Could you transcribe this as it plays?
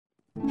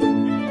You're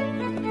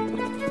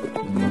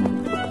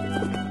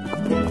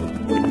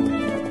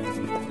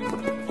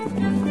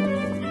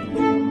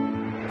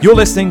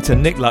listening to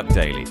Nick Luck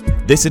Daily.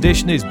 This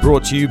edition is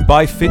brought to you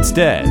by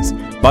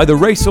FitzDares, by the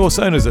Racehorse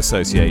Owners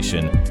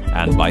Association,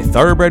 and by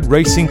Thoroughbred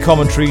Racing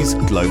Commentary's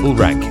Global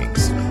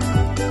Rankings.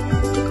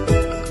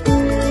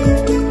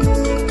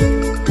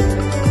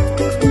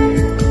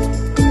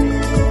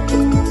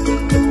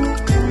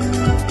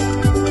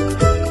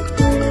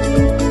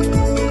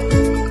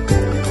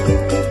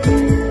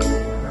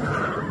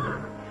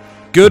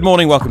 Good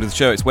morning, welcome to the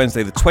show. It's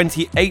Wednesday the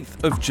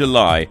 28th of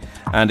July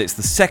and it's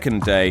the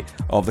second day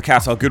of the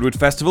Cathal Goodwood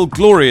Festival,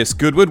 Glorious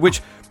Goodwood, which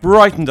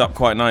brightened up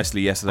quite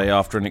nicely yesterday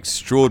after an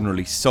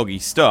extraordinarily soggy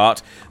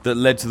start that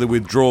led to the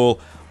withdrawal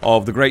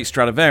of the great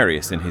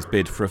Stradivarius in his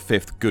bid for a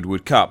fifth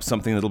Goodwood Cup,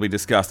 something that will be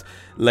discussed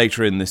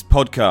later in this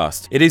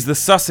podcast. It is the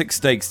Sussex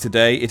Stakes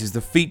today, it is the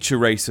feature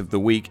race of the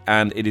week,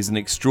 and it is an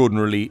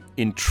extraordinarily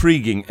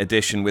intriguing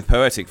edition with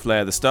Poetic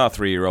Flare, the star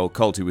 3-year-old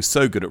colt who was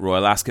so good at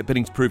Royal Ascot,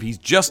 bidding to prove he's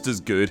just as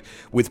good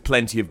with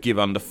plenty of give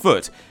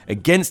underfoot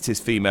against his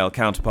female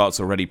counterparts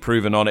already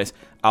proven on it,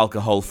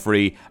 Alcohol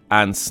Free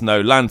and Snow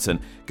Lantern,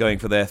 going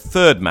for their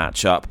third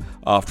matchup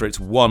after its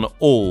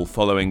 1-all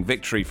following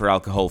victory for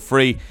Alcohol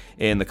Free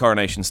in the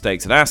Coronation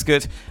Stakes at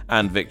Ascot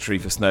and victory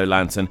for Snow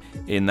Lantern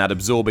in that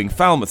absorbing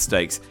Falmouth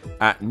Stakes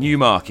at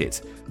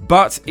Newmarket.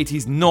 But it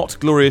is not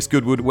Glorious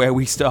Goodwood where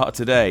we start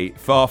today,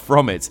 far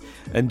from it.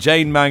 And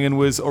Jane Mangan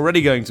was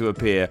already going to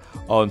appear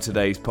on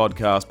today's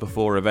podcast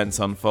before events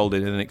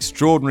unfolded in an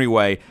extraordinary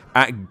way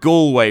at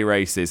Galway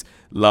races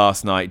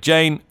last night.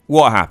 Jane,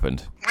 what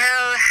happened? Well,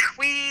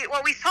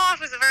 what we thought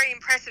was a very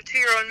impressive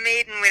 2-year-old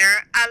maiden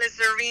winner,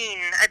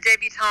 Alizarine, a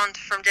debutante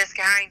from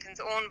Jessica Harrington's,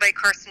 owned by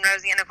Kirsten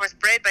Rousing and of course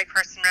bred by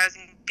Kirsten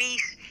Rousing, beat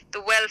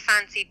the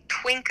well-fancied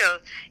Twinkle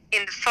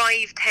in the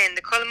 5:10,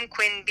 the Cullum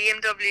Quinn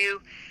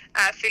BMW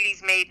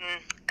fillies maiden.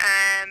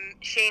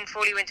 Shane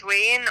Foley went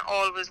away in,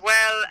 all was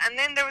well, and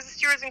then there was a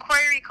steward's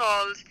inquiry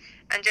called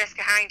and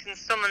Jessica Harrington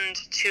summoned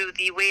to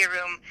the weigh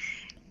room.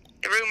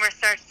 The rumours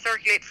started to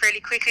circulate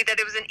fairly quickly that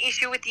it was an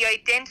issue with the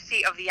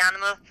identity of the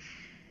animal,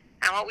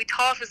 and what we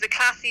thought was a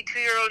classy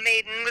 2-year-old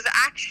maiden was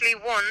actually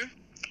won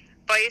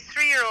by a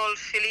 3-year-old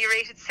filly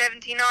rated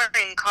 79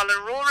 called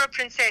Aurora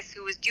Princess,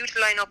 who was due to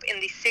line up in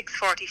the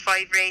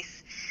 6:45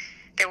 race.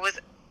 There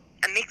was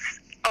a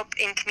mix-up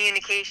in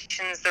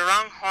communications. The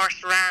wrong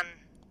horse ran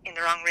in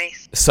the wrong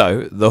race.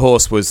 So the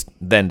horse was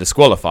then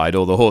disqualified,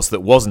 or the horse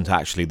that wasn't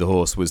actually the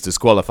horse was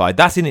disqualified.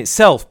 That in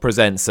itself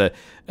presents an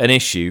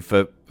issue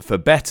for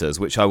bettors,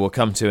 which I will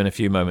come to in a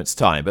few moments'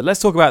 time. But let's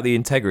talk about the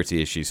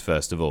integrity issues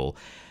first of all.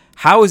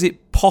 How is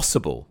it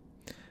possible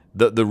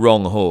that the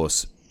wrong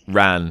horse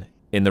ran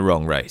in the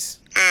wrong race?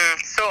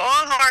 So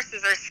all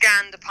horses are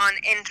scanned upon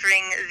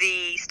entering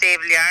the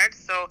stable yard.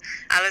 So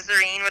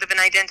Alizarine would have been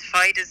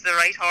identified as the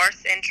right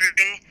horse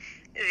entering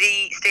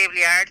the stable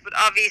yard, but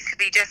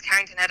obviously Jessica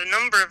Harrington had a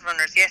number of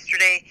runners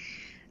yesterday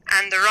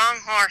and the wrong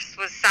horse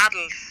was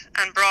saddled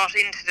and brought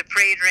into the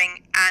parade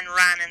ring and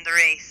ran in the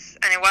race.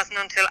 And it wasn't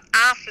until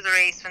after the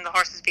race, when the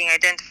horse was being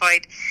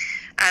identified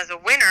as a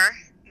winner,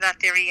 that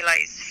they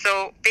realised.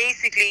 So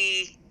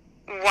basically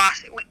what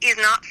is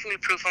not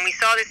foolproof, and we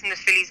saw this in the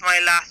Fillies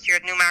Mile last year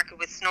at Newmarket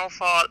with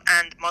Snowfall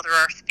and Mother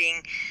Earth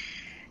being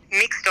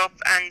mixed up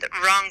and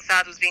wrong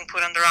saddles being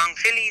put on the wrong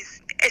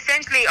fillies.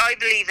 Essentially, I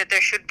believe that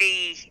there should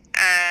be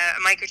a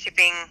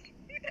microchipping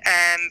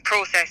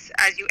process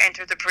as you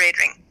enter the parade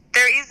ring.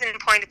 There is in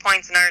point of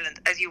points in Ireland.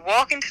 As you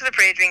walk into the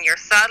parade ring, you're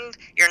saddled,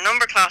 your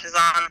number cloth is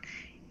on,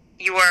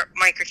 you are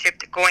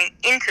microchipped going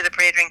into the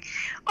parade ring.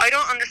 I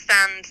don't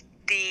understand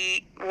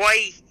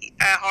why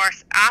a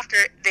horse, after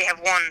they have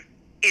won,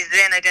 is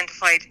then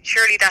identified.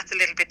 Surely that's a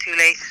little bit too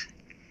late.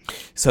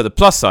 So the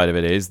plus side of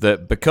it is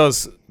that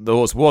because the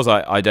horse was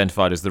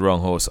identified as the wrong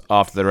horse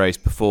after the race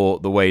before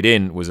the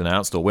weighed-in was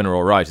announced, or winner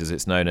or right as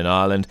it's known in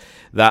Ireland,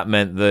 that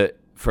meant that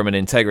from an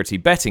integrity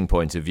betting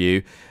point of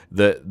view,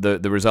 the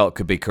result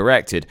could be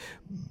corrected.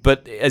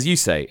 But as you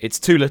say, it's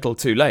too little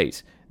too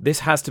late.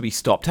 This has to be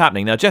stopped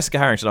happening. Now, Jessica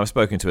Harrington, I've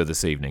spoken to her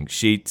this evening.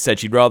 She said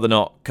she'd rather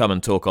not come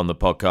and talk on the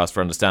podcast for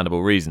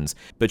understandable reasons.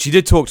 But she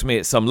did talk to me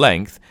at some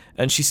length,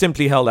 and she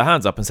simply held her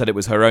hands up and said it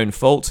was her own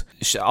fault.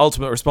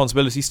 Ultimate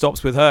responsibility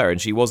stops with her,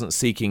 and she wasn't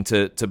seeking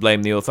to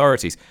blame the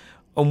authorities.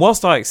 And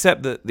whilst I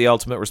accept that the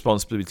ultimate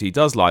responsibility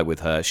does lie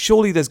with her,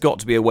 surely there's got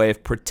to be a way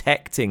of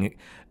protecting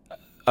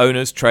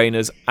owners,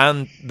 trainers,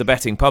 and the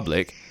betting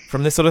public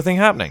from this sort of thing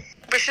happening.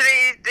 But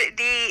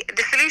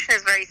the solution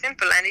is very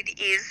simple, and it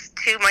is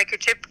to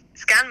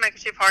scan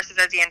microchip horses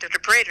as you enter the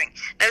parade ring.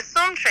 Now,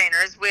 some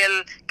trainers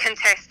will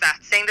contest that,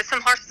 saying that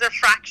some horses are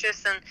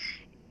fractious and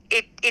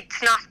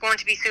it's not going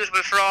to be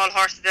suitable for all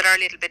horses that are a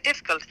little bit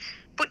difficult.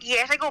 But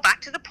yet I go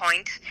back to the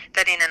point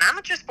that in an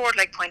amateur sport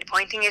like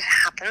point-to-pointing, it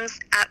happens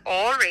at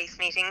all race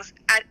meetings,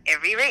 at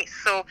every race.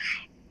 So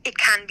it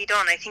can be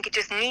done. I think it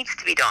just needs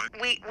to be done.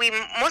 We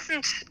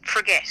mustn't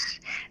forget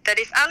that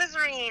if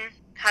Alizarine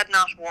had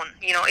not won,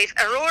 if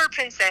Aurora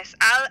Princess,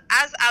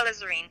 as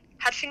Alizarine,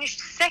 had finished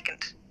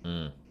second,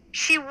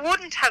 she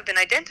wouldn't have been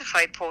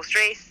identified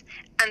post-race,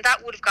 and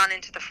that would have gone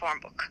into the form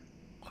book.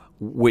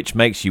 Which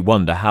makes you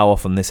wonder how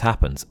often this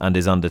happens and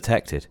is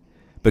undetected.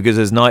 Because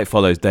as night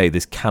follows day,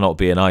 this cannot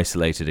be an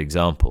isolated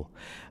example.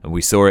 And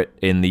we saw it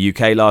in the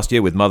UK last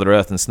year with Mother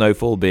Earth and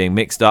Snowfall being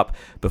mixed up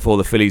before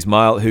the Fillies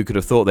Mile. Who could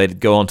have thought they'd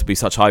go on to be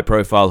such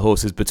high-profile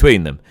horses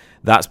between them?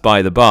 That's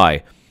by the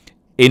by.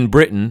 In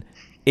Britain,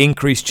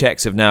 increased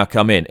checks have now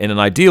come in. In an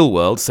ideal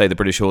world, say the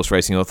British Horse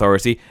Racing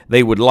Authority,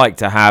 they would like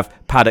to have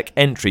paddock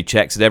entry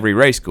checks at every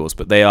racecourse,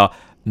 but they are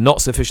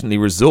not sufficiently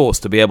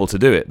resourced to be able to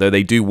do it. Though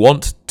they do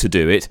want to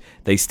do it,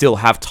 they still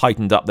have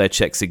tightened up their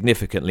checks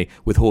significantly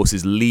with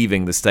horses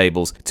leaving the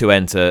stables to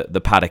enter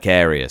the paddock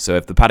area. So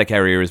if the paddock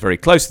area is very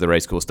close to the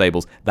racecourse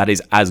stables, that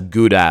is as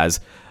good as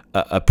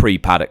a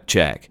pre-paddock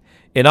check.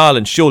 In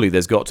Ireland, surely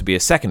there's got to be a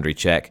secondary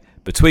check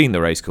between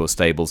the racecourse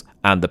stables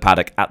and the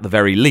paddock at the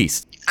very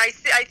least. I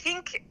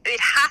think it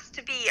has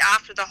to be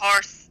after the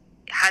horse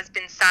has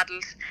been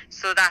saddled,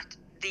 so that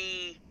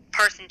the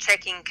person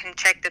checking can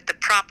check that the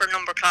proper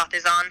number cloth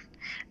is on,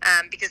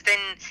 because then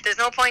there's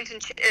no point in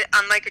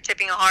on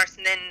microchipping a horse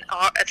and then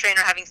a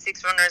trainer having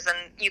 6 runners, and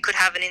you could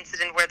have an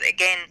incident where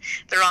again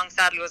the wrong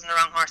saddle was in the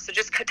wrong horse. So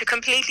just to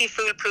completely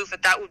foolproof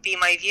it, that would be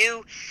my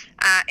view.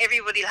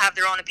 Everybody will have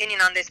their own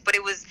opinion on this, but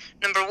it was,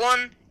 number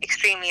one,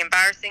 extremely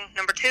embarrassing.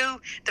 Number two,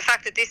 the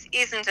fact that this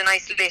isn't an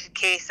isolated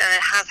case and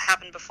it has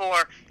happened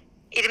before,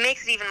 it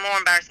makes it even more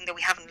embarrassing that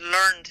we haven't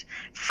learned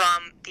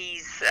from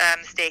these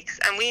mistakes.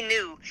 And we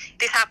knew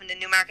this happened in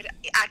Newmarket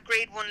at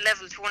grade 1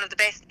 level to one of the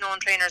best known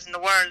trainers in the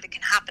world. It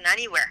can happen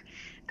anywhere.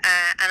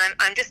 And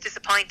I'm just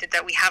disappointed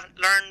that we haven't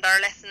learned our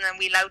lesson and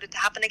we allowed it to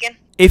happen again.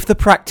 If the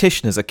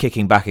practitioners are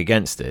kicking back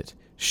against it,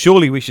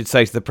 surely we should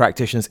say to the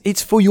practitioners,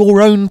 it's for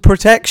your own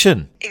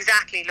protection.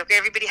 Exactly. Look,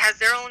 everybody has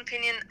their own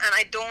opinion, and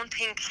I don't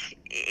think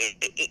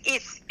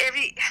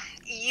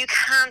you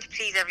can't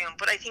please everyone,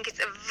 but I think it's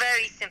a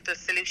very simple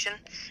solution,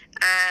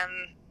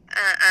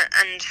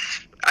 and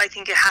I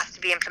think it has to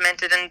be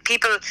implemented. And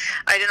people,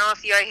 I don't know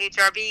if the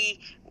IHRB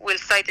will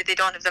cite that they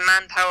don't have the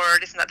manpower or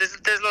this and that.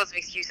 There's loads of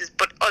excuses,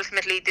 but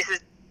ultimately this is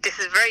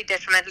very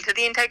detrimental to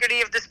the integrity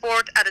of the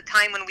sport at a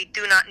time when we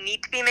do not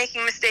need to be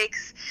making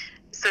mistakes.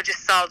 So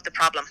just solve the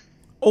problem.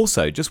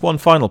 Also, just one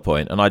final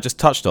point, and I just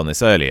touched on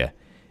this earlier.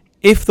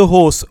 If the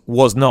horse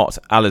was not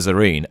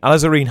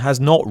Alizarine has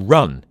not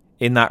run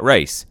in that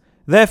race.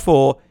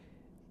 Therefore,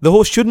 the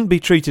horse shouldn't be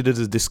treated as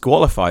a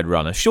disqualified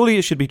runner. Surely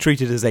it should be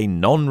treated as a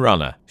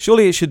non-runner.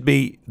 Surely it should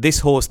be, this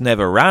horse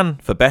never ran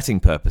for betting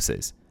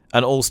purposes,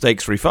 and all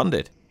stakes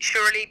refunded.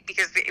 Surely,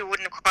 because it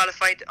wouldn't have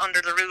qualified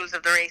under the rules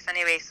of the race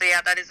anyway. So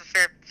yeah, that is a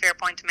fair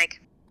point to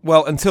make.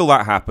 Well, until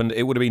that happened,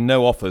 it would have been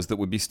no offers that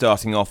would be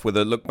starting off with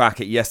a look back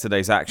at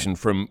yesterday's action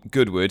from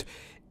Goodwood.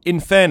 In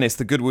fairness,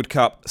 the Goodwood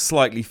Cup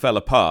slightly fell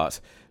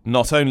apart.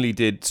 Not only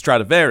did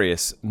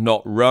Stradivarius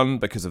not run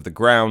because of the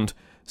ground,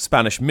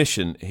 Spanish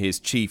Mission, his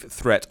chief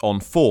threat on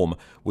form,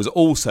 was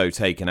also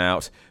taken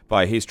out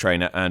by his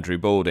trainer, Andrew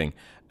Balding.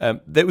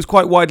 It was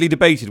quite widely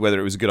debated whether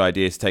it was a good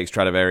idea to take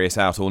Stradivarius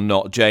out or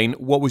not. Jane,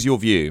 what was your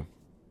view?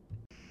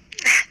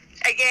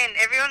 Again,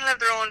 everyone will have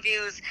their own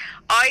views.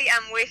 I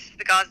am with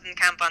the Gosden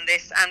camp on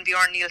this and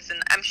Bjorn Nielsen.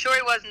 I'm sure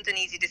it wasn't an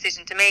easy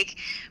decision to make,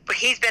 but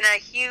he's been a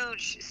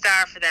huge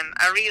star for them,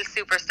 a real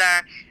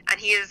superstar, and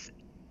he has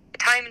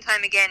time and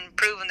time again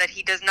proven that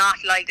he does not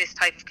like this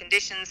type of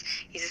conditions.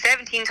 He's a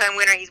 17-time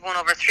winner. He's won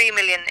over 3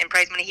 million in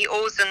prize money. He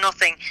owes them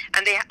nothing,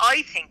 and they,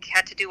 I think,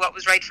 had to do what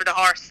was right for the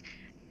horse,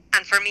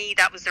 and for me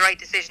that was the right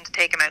decision to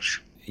take him out.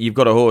 You've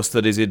got a horse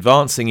that is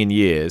advancing in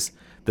years,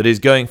 that is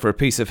going for a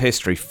piece of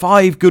history.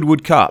 5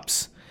 Goodwood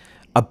Cups.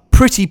 A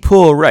pretty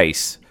poor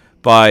race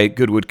by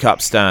Goodwood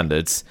Cup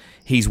standards.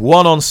 He's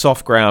won on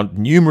soft ground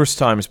numerous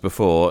times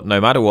before,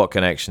 no matter what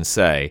connections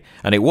say.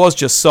 And it was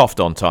just soft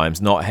on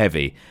times, not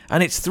heavy.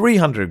 And it's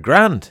 300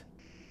 grand.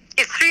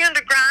 It's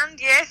 300 grand,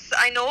 yes,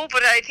 I know.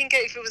 But I think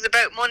if it was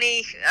about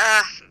money,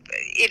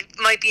 it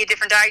might be a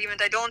different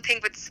argument. I don't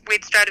think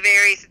with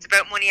Stradivarius it's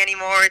about money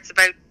anymore. It's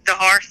about the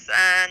horse.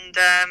 And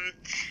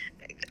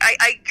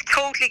I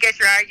totally get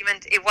your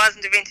argument. It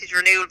wasn't a vintage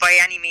renewal by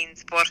any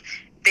means, but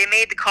they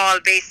made the call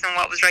based on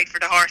what was right for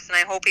the horse, and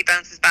I hope he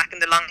bounces back in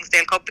the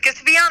Lonsdale Cup. Because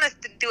to be honest,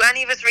 do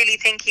any of us really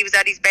think he was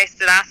at his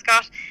best at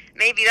Ascot?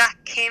 Maybe that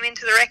came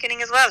into the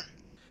reckoning as well.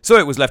 So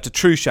it was left to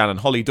Trushan and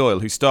Holly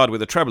Doyle, who started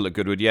with a treble at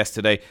Goodwood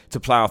yesterday, to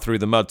plough through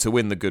the mud to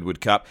win the Goodwood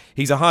Cup.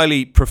 He's a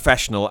highly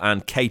professional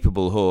and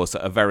capable horse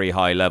at a very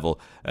high level,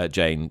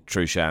 Jane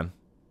Trushan.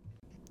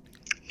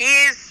 He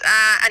is,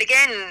 and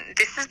again,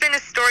 this has been a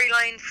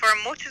storyline for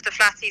much of the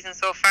flat season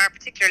so far,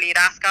 particularly at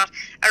Ascot.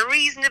 A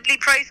reasonably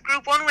priced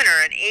Group 1 winner,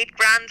 an 8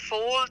 grand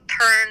foal,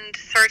 turned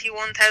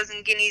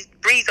 31,000 guineas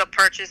breeze-up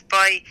purchase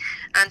by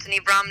Anthony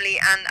Bromley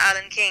and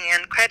Alan King,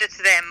 and credit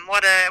to them.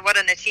 What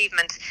an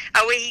achievement.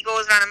 Away he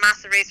goes, ran a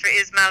massive race for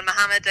Ismail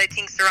Mohammed. I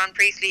think Saran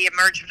Priestley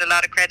emerged with a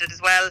lot of credit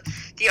as well.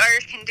 The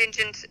Irish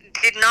contingent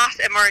did not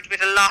emerge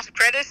with a lot of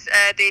credit.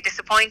 They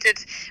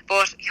disappointed,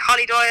 but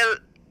Holly Doyle,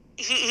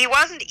 he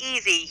wasn't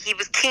easy. He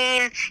was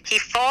keen. He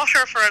fought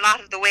her for a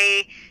lot of the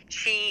way.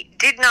 She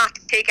did not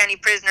take any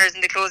prisoners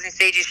in the closing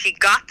stages. She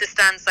got to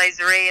stand size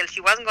the rail.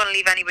 She wasn't going to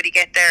leave anybody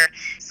get there.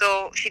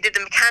 So she did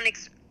the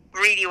mechanics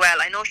really well.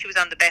 I know she was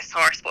on the best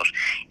horse, but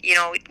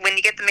when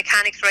you get the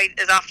mechanics right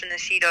as often as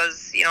she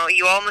does,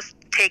 you almost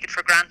take it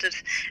for granted.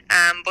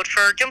 But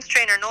for jumps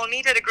trainer Noel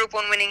Meade had a Group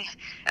 1 winning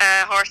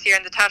horse here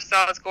in the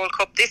Tattersall's Gold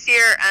Cup this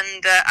year,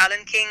 and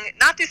Alan King,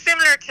 not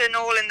dissimilar to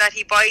Noel in that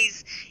he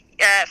buys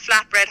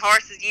flatbred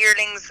horses,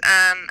 yearlings,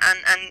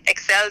 and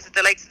excels at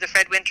the likes of the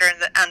Fred Winter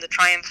and the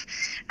Triumph,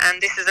 and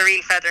this is a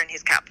real feather in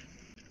his cap.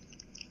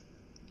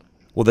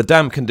 Well, the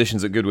damp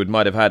conditions at Goodwood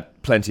might have had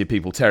plenty of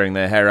people tearing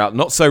their hair out.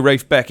 Not so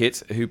Rafe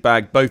Beckett, who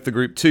bagged both the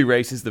Group 2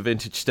 races, the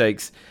Vintage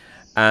Stakes,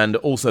 and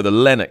also the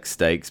Lennox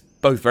Stakes,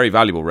 both very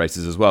valuable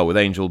races as well, with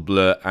Angel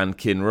Bleu and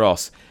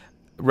Kinross.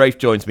 Rafe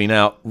joins me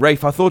now.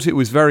 Rafe, I thought it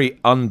was very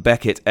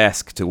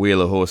un-Beckett-esque to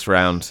wheel a horse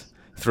round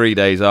 3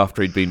 days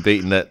after he'd been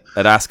beaten at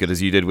Ascot,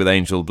 as you did with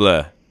Angel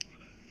Bleu.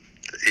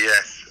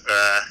 Yes,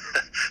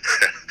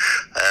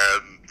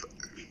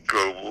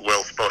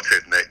 well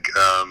spotted, Nick.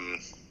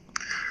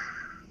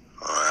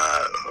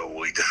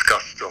 We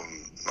discussed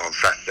on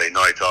Saturday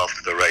night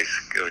after the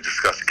race, we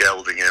discussed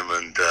gelding him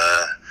and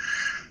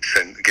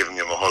giving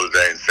him a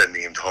holiday and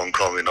sending him to Hong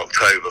Kong in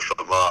October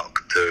for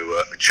Mark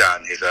to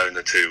Chan, his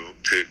owner, to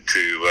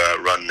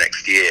run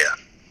next year.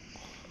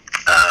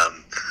 I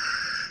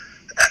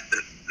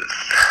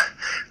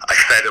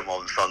fed him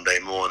on Sunday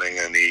morning,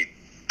 and he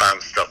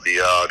bounced up the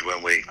yard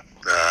when we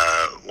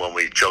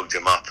jogged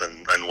him up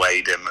and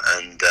weighed him,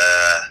 and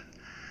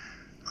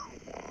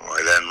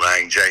I then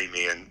rang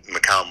Jamie and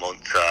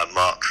McAlmont,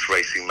 Mark's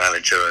racing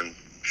manager, and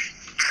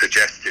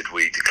suggested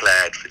we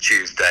declared for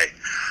Tuesday.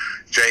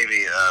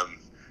 Jamie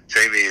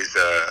is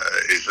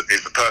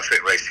the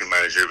perfect racing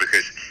manager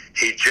because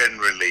he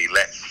generally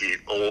lets you,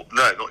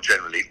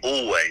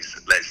 always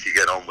lets you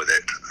get on with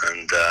it,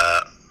 and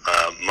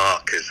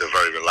Mark is a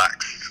very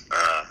relaxed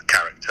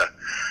character,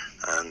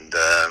 and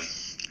the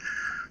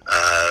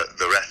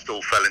rest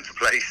all fell into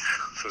place,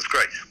 so it's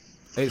great.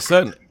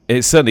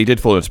 It certainly did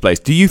fall into place.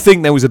 Do you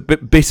think there was a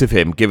bit of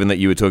him, given that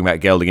you were talking about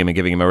gelding him and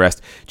giving him a rest,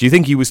 do you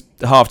think he was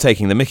half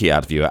taking the mickey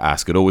out of you at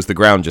Ascot, or was the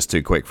ground just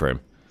too quick for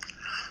him?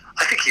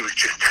 I think he was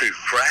just too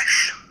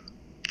fresh,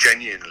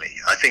 genuinely.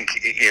 I think,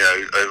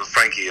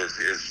 Frankie, as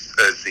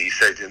he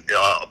said in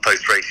our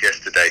post-race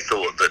yesterday,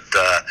 thought that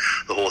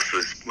the horse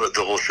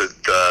had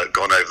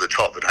gone over the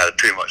top and had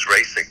too much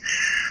racing.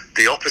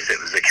 The opposite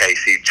was the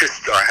case.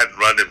 I hadn't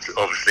run him,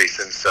 obviously,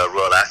 since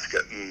Royal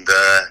Ascot, and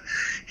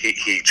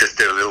he just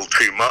did a little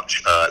too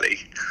much early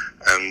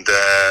and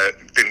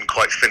didn't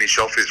quite finish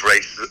off his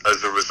race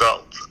as a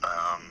result.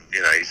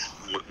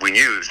 We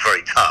knew it was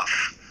very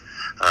tough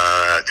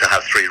to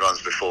have 3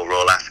 runs before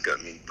Royal Ascot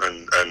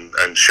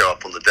and show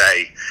up on the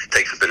day.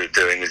 Takes a bit of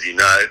doing, as you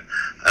know,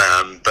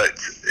 but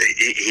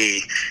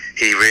he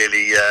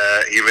really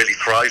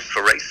thrives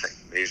for racing.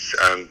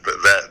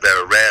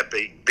 They're a rare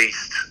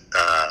beast,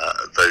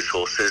 those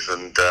horses,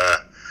 and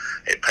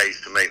it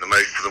pays to make the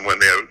most of them when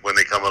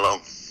they come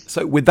along.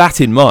 So with that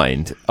in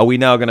mind, are we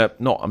now going to,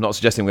 I'm not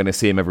suggesting we're going to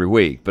see him every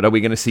week, but are we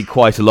going to see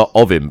quite a lot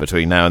of him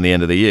between now and the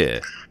end of the year?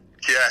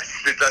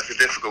 Yes, that's a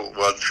difficult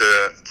one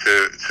to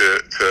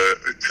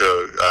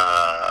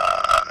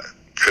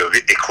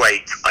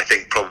equate. I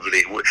think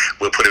probably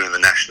we'll put him in the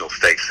National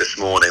Stakes this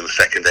morning. The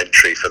second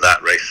entry for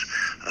that race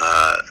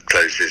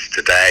closes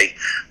today,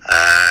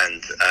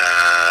 and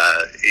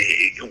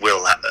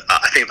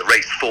I think the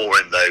race for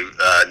him, though,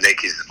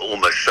 Nick, is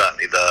almost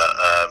certainly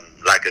the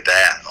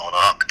Lagardère on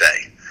Arc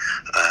Day.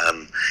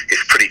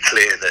 It's pretty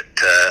clear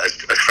that, as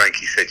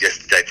Frankie said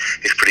yesterday,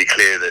 it's pretty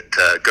clear that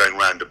going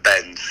round a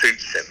bend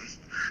suits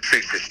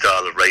his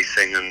style of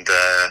racing, and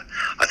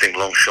I think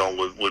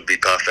Longchamp would be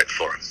perfect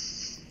for him.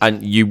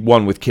 And you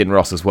won with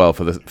Kinross as well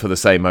for the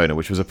same owner,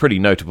 which was a pretty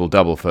notable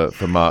double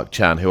for Mark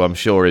Chan, who I'm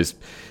sure is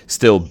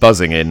still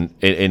buzzing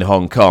in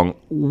Hong Kong.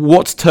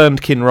 What's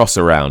turned Kinross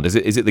around? Is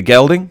it the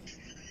gelding?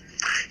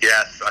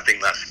 Yes, I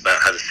think that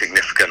had a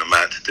significant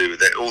amount to do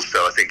with it. Also,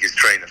 I think his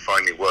trainer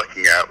finally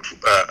working out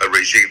a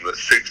regime that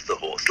suits the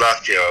horse.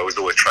 Last year, I was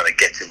always trying to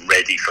get him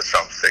ready for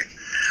something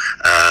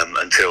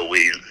until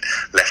we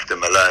left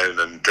him alone,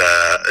 and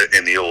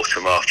in the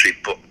autumn after he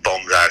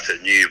bombed out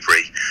at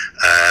Newbury,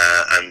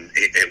 and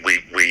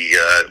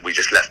we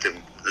just left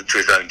him to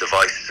his own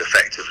devices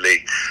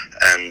effectively,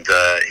 and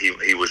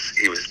he was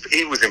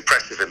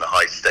impressive in the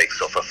high stakes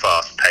off a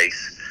fast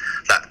pace.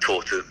 That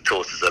taught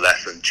us a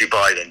lesson.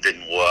 Dubai then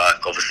didn't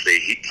work. Obviously,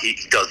 he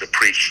does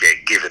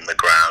appreciate giving the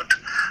ground.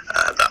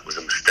 That was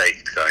a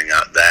mistake going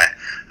out there,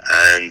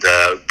 and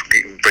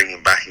bringing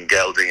him back and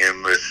gelding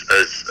him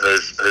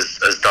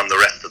has done the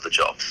rest of the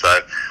job.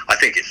 So I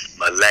think it's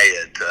a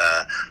layered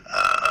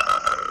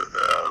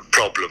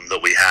problem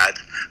that we had,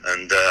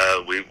 and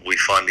we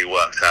finally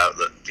worked out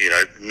that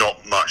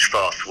not much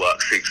fast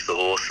work suits the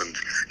horse, and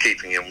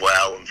keeping him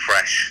well and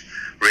fresh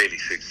really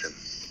suits him.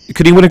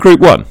 Could he win a Group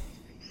 1?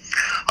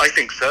 I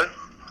think so.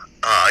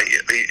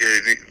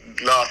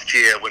 last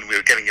year when we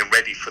were getting him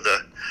ready for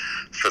the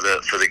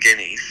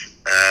Guineas,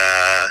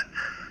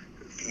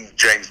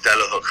 James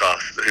Delahook,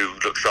 who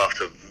looks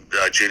after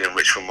Julian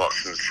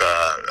Richmond-Watson's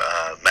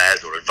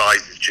mares or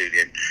advises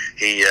Julian,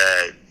 he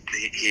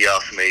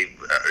asked me,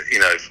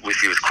 if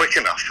he was quick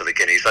enough for the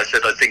Guineas. I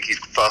said I think he's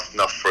fast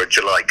enough for a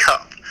July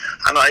Cup,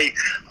 and I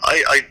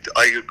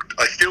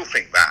still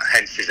think that.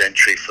 Hence his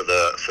entry for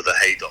the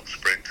Haydock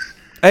Sprint.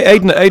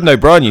 Aidan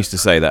O'Brien used to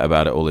say that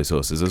about all his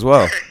horses as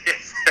well.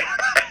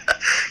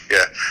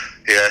 Yeah.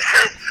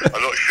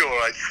 I'm not sure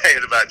I'd say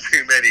it about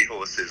too many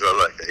horses. I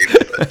like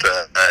Aidan, but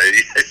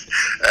yes.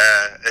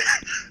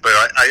 But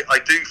I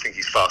do think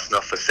he's fast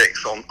enough for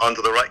 6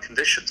 under the right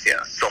conditions.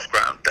 Yeah, soft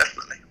ground,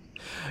 definitely.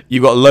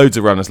 You've got loads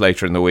of runners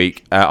later in the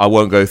week. I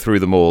won't go through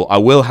them all. I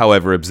will,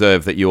 however,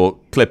 observe that you're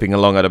clipping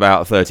along at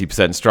about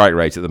 30% strike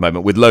rate at the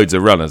moment, with loads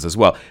of runners as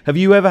well. Have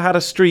you ever had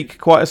a streak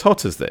quite as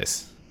hot as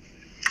this?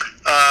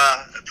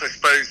 I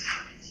suppose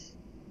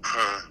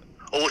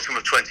autumn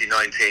of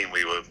 2019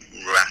 we were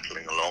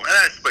rattling along, and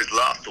I suppose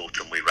last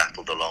autumn we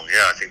rattled along.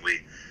 Yeah, I think we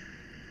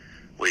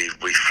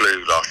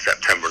flew last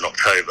September and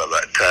October,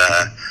 but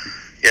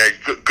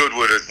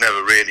Goodwood has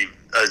never really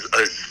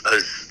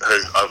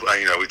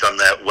we've done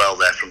well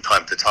there from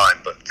time to time,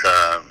 but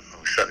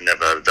we've certainly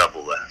never had a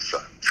double there,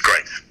 so it's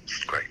great.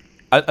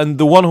 And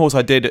the one horse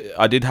I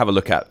did have a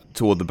look at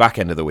toward the back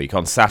end of the week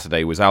on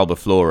Saturday was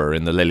Albaflora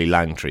in the Lily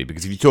Langtry,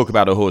 because if you talk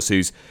about a horse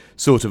who's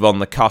sort of on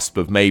the cusp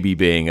of maybe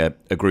being a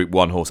Group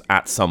 1 horse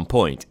at some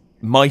point,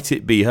 might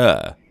it be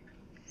her?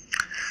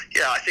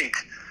 Yeah, I think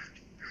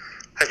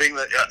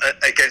that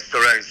against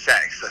their own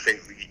sex, I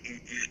think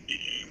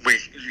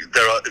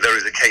there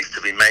is a case to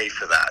be made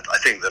for that. I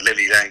think that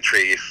Lily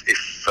Langtry,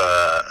 if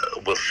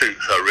will suit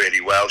her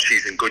really well.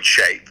 She's in good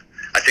shape.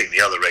 I think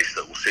the other race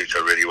that will suit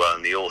her really well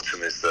in the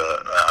autumn is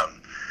the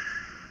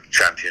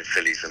Champion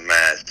Fillies and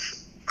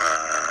Mares.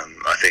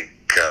 I think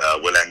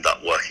we'll end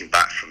up working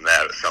back from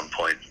there at some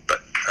point.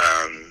 But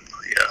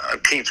I'm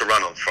keen to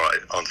run on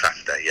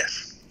Saturday,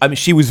 yes. I mean,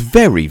 she was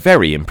very,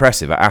 very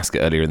impressive at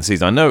Ascot earlier in the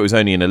season. I know it was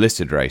only in a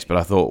listed race, but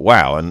I thought,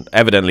 wow, and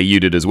evidently you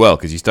did as well,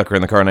 because you stuck her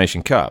in the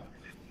Coronation Cup.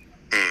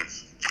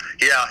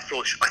 Yeah, I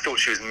thought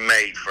she was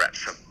made for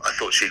Epsom. I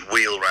thought she'd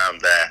wheel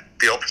round there.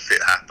 The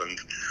opposite happened,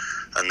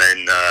 and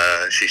then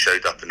she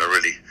showed up in a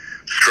really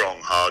strong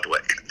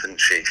Hardwick,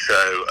 didn't she?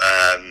 So,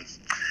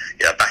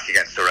 back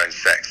against her own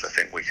sex, I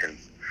think we can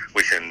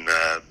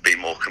be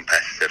more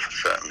competitive,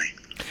 certainly.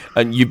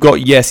 And you've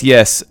got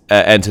Yes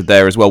entered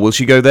there as well. Will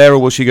she go there, or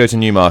will she go to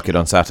Newmarket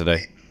on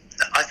Saturday?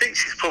 I think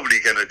she's probably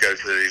going to go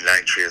to the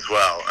Langtry as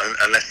well,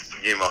 unless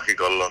Newmarket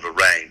got a lot of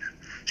rain.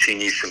 She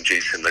needs some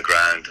juice in the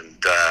ground, and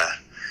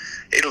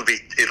it'll be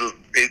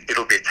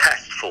a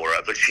test for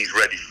her, but she's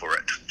ready for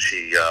it.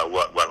 She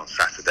worked well on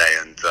Saturday,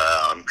 and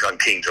I'm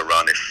keen to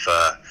run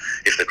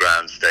if the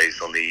ground stays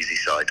on the easy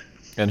side.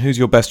 And who's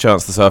your best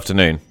chance this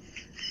afternoon?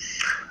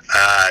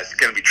 It's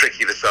going to be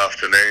tricky this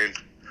afternoon.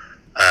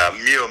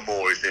 Muir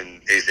Moore is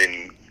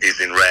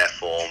in rare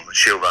form.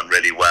 She'll run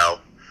really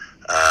well,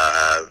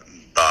 and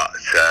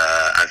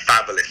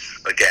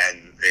Fabulous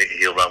again.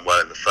 He'll run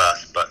well in the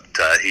first, but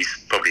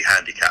he's probably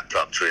handicapped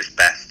up to his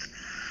best.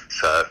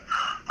 So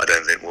I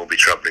don't think we'll be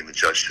troubling the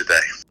judge today.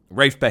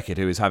 Rafe Beckett,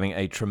 who is having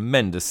a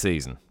tremendous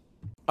season.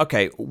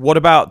 Okay, what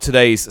about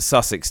today's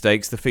Sussex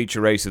Stakes, the feature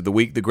race of the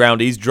week? The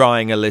ground is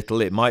drying a little.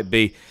 It might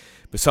be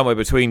somewhere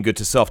between good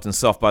to soft and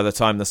soft by the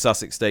time the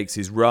Sussex Stakes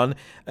is run.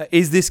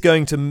 Is this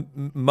going to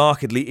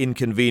markedly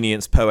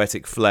inconvenience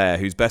Poetic Flare,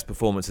 whose best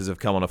performances have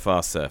come on a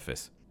fast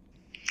surface?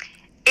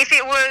 If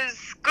it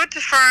was good to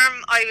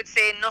firm, I would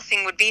say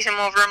nothing would beat him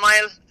over a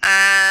mile.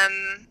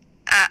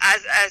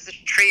 As a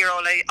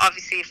 3-year-old,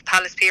 obviously if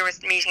Palace Pier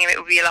was meeting him, it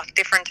would be a lot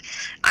different.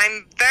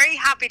 I'm very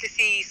happy to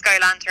see Sky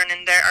Lantern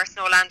in there, or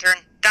Snow Lantern.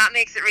 That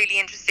makes it really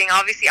interesting.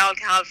 Obviously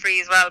alcohol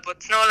free as well,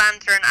 but Snow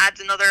Lantern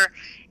adds another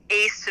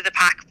ace to the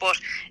pack. But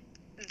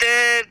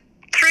the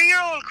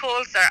 3-year-old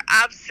colts are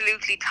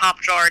absolutely top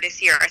drawer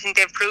this year. I think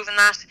they've proven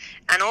that.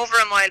 And over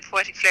a mile,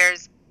 Poetic Flare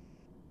is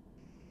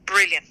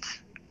brilliant.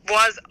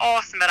 Was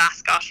awesome at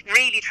Ascot.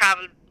 Really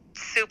travelled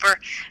super.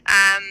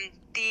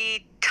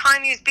 The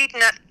time he was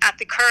beaten at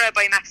the Curragh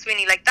by Max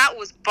Sweeney, that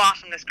was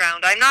bottomless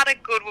ground. I'm not a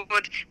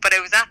Goodwood, but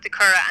I was at the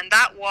Curragh, and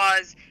that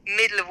was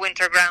middle of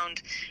winter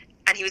ground,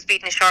 and he was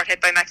beaten a short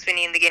head by Max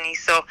Sweeney in the Guineas.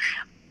 So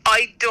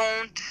I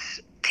don't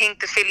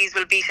think the fillies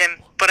will beat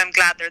him, but I'm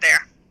glad they're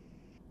there.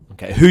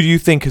 Okay, who do you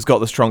think has got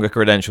the stronger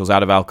credentials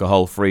out of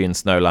Alcohol Free and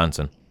Snow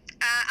Lantern?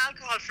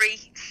 Alcohol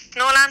Free.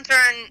 Snow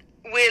Lantern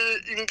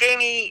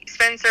Jamie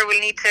Spencer will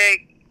need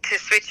to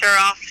switch her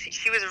off.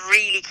 She was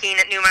really keen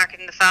at Newmarket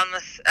in the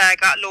Falmouth,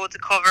 got loads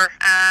of cover.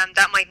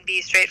 That mightn't be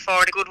as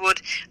straightforward a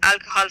Goodwood.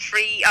 Alcohol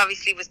Free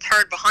obviously was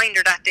third behind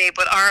her that day,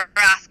 but her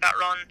Ascot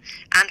run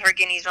and her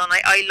Guineas run,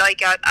 I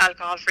like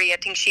Alcohol Free. I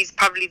think she's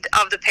probably,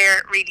 of the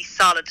pair, really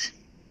solid.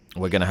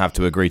 We're going to have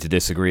to agree to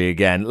disagree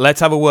again. Let's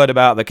have a word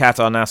about the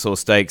Qatar Nassau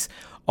Stakes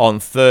on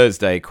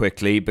Thursday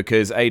quickly,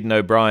 because Aidan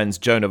O'Brien's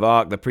Joan of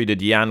Arc, the Prix de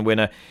Diane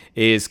winner,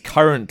 is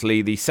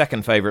currently the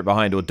second favourite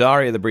behind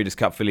Audaria, the Breeders'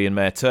 Cup Filly and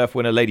Mare Turf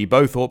winner. Lady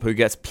Bowthorpe, who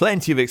gets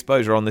plenty of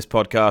exposure on this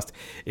podcast,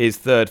 is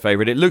third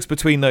favourite. It looks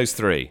between those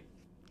three.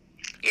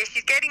 Yeah,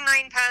 she's getting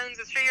 £9.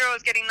 A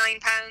 3-year-old's getting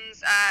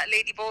 £9.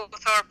 Lady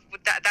Bowthorpe,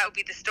 that would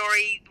be the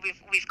story.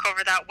 We've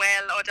covered that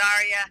well.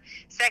 Audaria,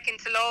 second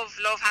to Love.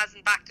 Love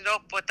hasn't backed it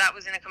up, but that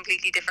was in a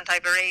completely different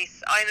type of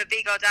race. I'm a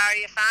big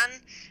Audaria fan.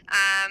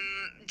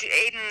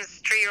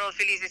 Aidan's 3-year-old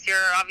fillies this year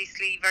are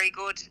obviously very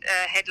good,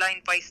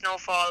 headlined by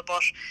Snowfall,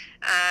 but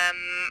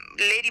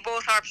Lady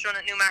Bowthorpe's run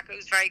at Newmarket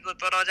was very good,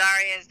 but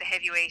Audaria is the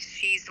heavyweight.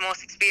 She's the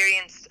most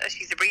experienced.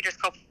 She's a Breeders'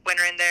 Cup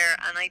winner in there,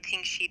 and I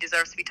think she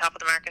deserves to be top of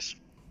the market.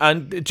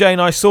 And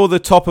Jane, I saw the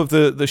top of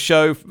the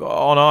show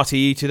on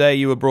RTE today.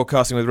 You were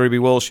broadcasting with Ruby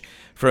Walsh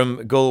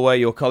from Galway.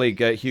 Your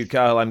colleague Hugh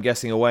Cahill, I'm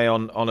guessing, away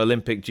on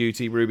Olympic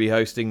duty. Ruby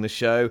hosting the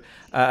show,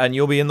 and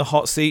you'll be in the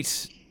hot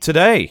seat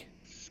today.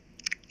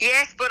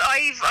 Yes, but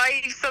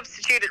I've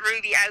substituted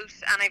Ruby out,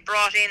 and I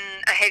brought in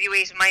a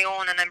heavyweight of my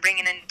own, and I'm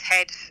bringing in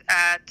Ted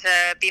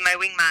to be my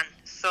wingman.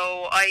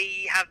 So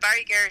I have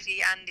Barry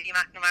Geraghty, Andy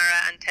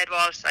McNamara, and Ted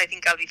Walsh. I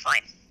think I'll be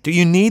fine. Do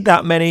you need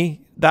that many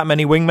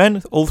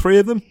wingmen? All three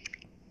of them?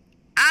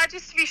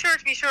 Just to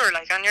be sure,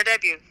 like on your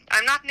debut.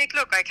 I'm not Nick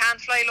Luck. I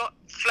can't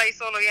fly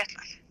solo yet.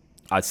 Like.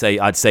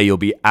 I'd say you'll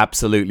be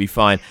absolutely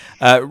fine.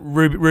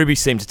 Ruby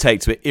seemed to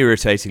take to it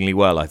irritatingly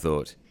well, I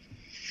thought.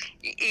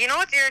 You know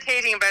what's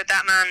irritating about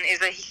that man is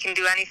that he can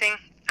do anything.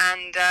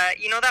 And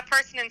you know that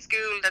person in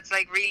school that's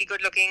like really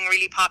good looking,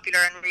 really popular,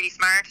 and really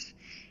smart.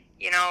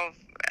 You know,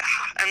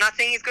 I'm not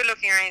saying he's good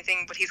looking or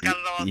anything, but he's got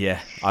it all. Yeah,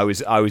 I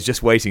was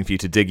just waiting for you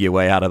to dig your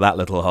way out of that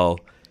little hole.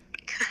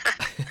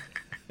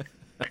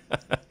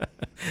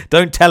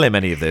 Don't tell him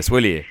any of this,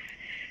 will you?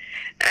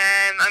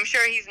 I'm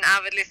sure he's an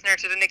avid listener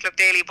to the Nick Luck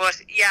Daily,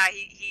 but yeah,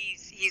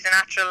 he's a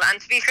natural. And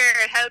to be fair,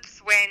 it helps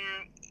when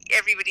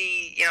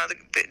everybody, you know,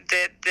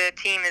 the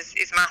team is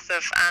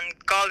massive, and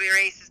Galway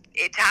races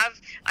to have.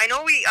 I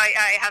know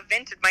I have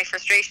vented my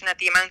frustration at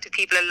the amount of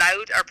people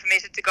allowed or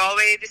permitted to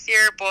Galway this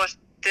year, but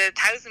the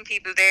 1,000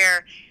 people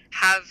there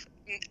have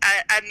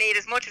made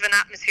as much of an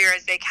atmosphere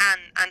as they can,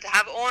 and to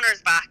have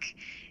owners back,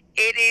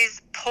 it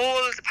is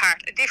poles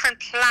apart, a different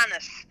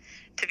planet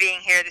to being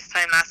here this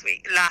time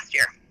last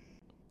year.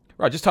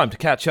 Right, just time to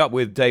catch up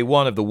with day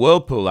one of the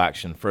Whirlpool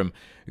action from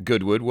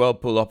Goodwood.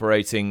 Whirlpool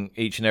operating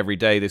each and every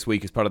day this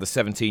week as part of the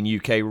 17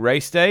 UK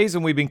race days,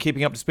 and we've been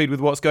keeping up to speed with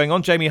what's going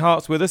on. Jamie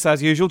Hart's with us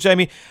as usual.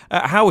 Jamie,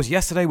 how was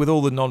yesterday with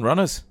all the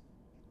non-runners?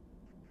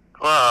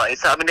 Well,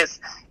 it's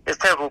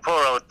terrible.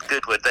 Poor old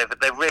Goodwood.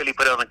 They've really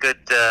put on a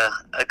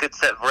good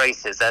set of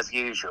races as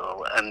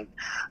usual, and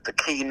the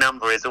key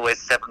number is always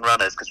 7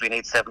 runners, because we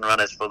need 7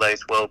 runners for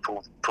those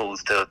Whirlpool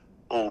pools to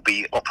all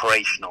be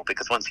operational,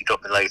 because once you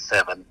drop below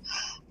 7,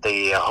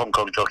 the Hong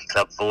Kong Jockey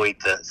Club void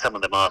some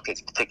of the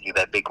markets, particularly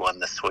their big one,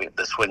 the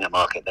swinger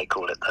market, they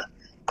call it the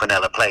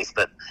Quinella Place,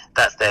 but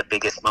that's their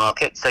biggest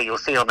market. So you'll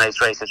see on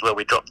those races where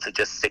we drop to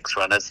just 6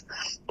 runners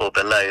or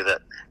below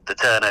that the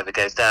turnover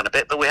goes down a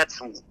bit, but we had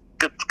some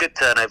good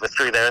turnover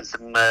through there, and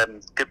some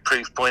good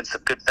proof points,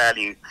 some good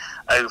value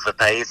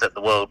overpays at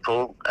the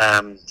Whirlpool.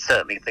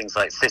 Certainly things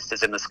like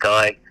Sisters in the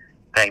Sky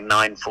paying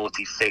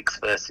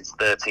 9.46 versus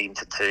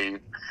 13-2.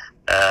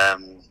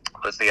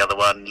 Was the other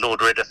one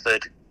Lord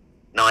Ridderford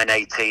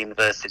 9.18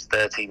 versus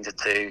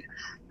 13-2.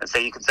 And so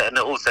you can say, and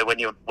also when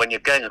you're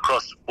going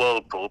across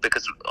Whirlpool,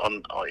 because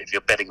if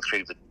you're betting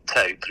through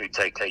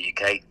Toco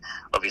UK,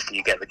 obviously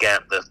you get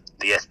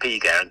the SP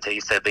guarantee.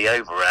 So the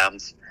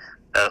over-rounds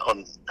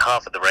on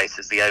half of the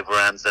races, the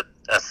over-rounds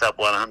are sub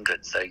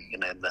 100. So you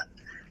know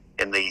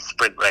in the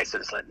sprint races,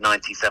 it's like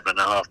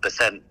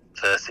 97.5%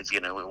 versus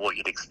what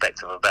you'd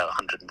expect of about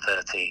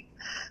 113.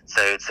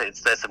 So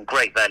there's some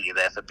great value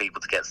there for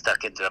people to get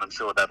stuck into, and I'm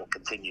sure that'll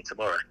continue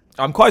tomorrow.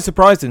 I'm quite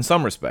surprised in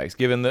some respects,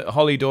 given that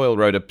Holly Doyle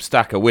rode a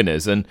stack of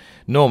winners, and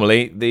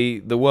normally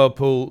the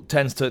Whirlpool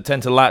tend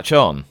to latch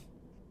on.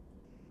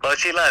 Well,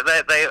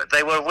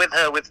 they were with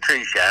her with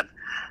Trushan.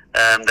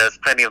 There's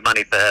plenty of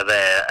money for her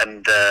there,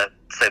 and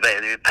so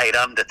they paid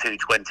under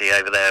 220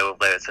 over there,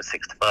 although it's a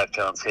 6 to 5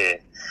 chance here.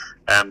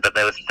 But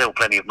there was still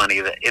plenty of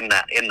money in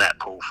that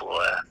pool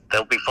for her.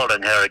 They'll be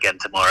following her again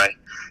tomorrow,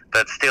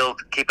 but still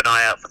keep an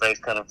eye out for those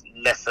kind of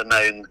lesser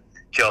known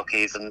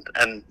jockeys,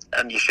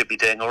 and you should be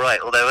doing all right.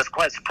 Although I was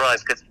quite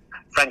surprised because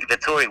Frankie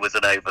Dettori was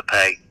an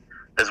overpay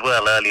as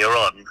well earlier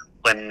on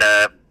when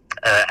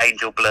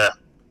Angel Blur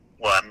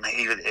won.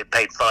 He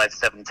paid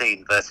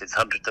 5.17 versus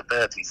 100 to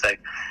 30. So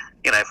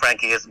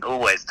Frankie isn't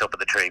always top of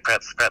the tree.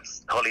 Perhaps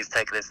Holly's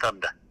taken his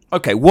thunder.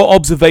 Okay, what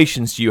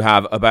observations do you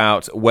have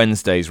about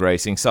Wednesday's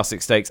racing,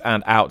 Sussex Stakes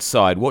and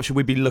outside? What should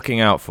we be looking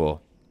out for?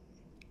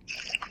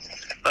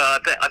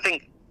 I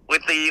think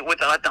with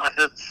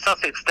the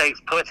Sussex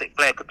Stakes, Poetic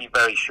Flare could be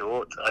very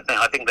short.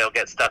 I think they'll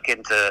get stuck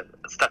into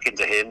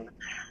him.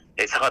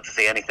 It's hard to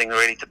see anything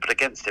really to put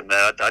against him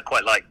there. I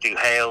quite like Do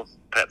Hale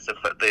perhaps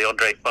the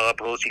Andre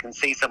Fabre horse. You can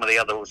see some of the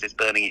other horses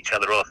burning each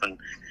other off, and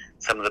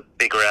some of the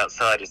bigger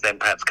outsiders then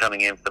perhaps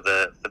coming in for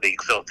the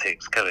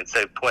exotics.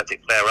 So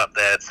Poetic Flare up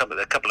there.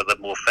 A couple of the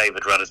more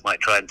favoured runners might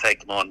try and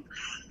take them on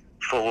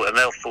full, and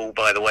they'll fall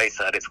by the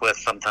wayside. It's worth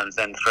sometimes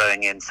then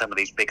throwing in some of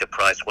these bigger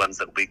priced ones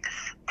that will be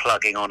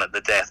plugging on at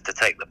the death to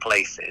take the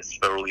places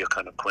for all your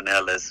kind of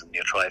Quinellas and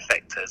your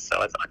trifectas.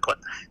 So I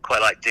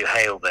quite like Du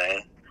Hale there.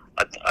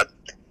 I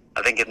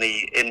think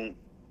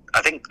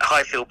I think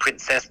Highfield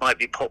Princess might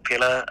be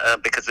popular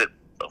because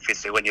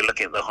obviously when you're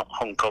looking at the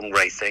Hong Kong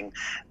racing,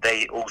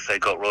 they also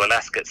got Royal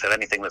Ascot. So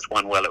anything that's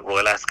won well at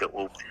Royal Ascot,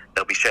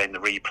 they'll be showing the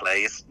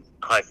replays.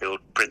 Highfield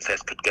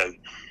Princess could go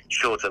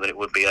shorter than it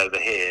would be over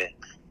here,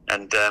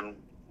 and then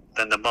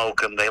the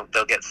Molecombe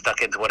they'll get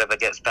stuck into whatever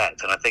gets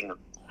backed. And I think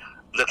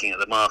looking at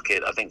the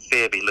market, I think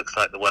Fearby looks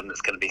like the one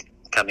that's going to be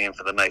coming in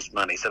for the most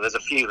money. So there's a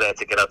few there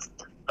to get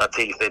our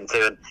teeth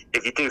into, and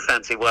if you do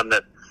fancy one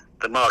that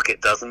the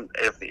market doesn't,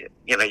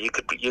 you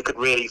could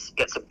really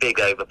get some big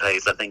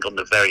overpays, I think, on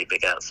the very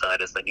big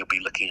outsiders. Then you'll be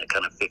looking at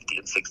kind of 50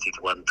 and 60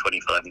 to 1,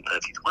 25 and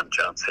 30 to 1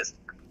 chances.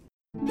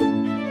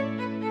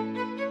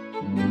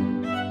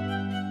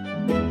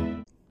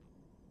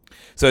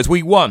 So it's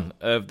week 1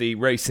 of the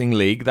Racing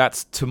League.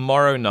 That's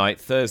tomorrow night,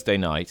 Thursday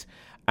night,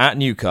 at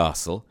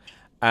Newcastle.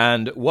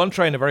 And one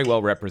trainer very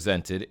well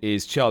represented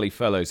is Charlie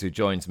Fellows, who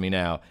joins me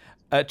now.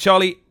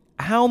 Charlie,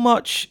 how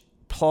much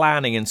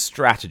planning and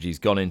strategy's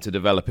gone into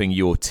developing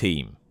your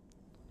team?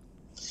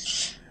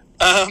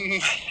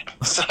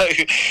 So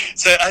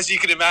as you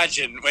can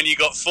imagine, when you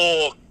got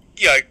 4,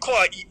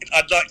 quite,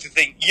 I'd like to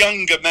think,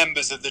 younger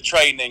members of the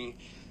training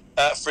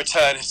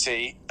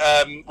fraternity,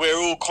 we're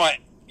all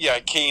quite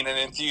keen and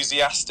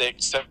enthusiastic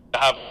to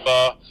have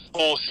our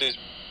horses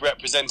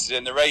represented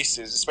in the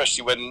races,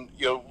 especially when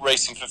you're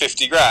racing for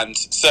 50 grand.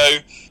 So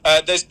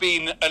there's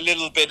been a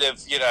little bit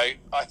of,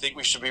 I think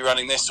we should be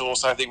running this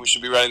horse, I think we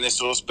should be running this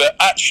horse. But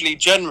actually,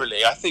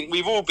 generally, I think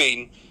we've all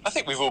been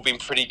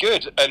pretty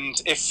good.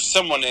 And if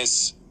someone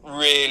is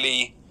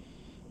really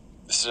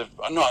sort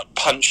of, not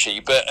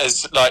punchy, but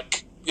as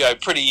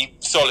pretty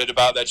solid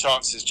about their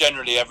chances,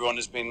 generally everyone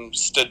has been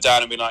stood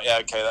down and been like, yeah,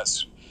 okay,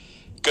 that's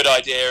good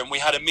idea. And we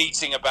had a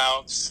meeting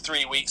about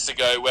 3 weeks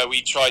ago where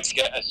we tried to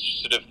get a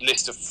sort of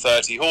list of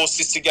 30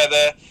 horses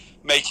together,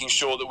 making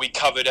sure that we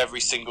covered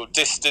every single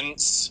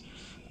distance,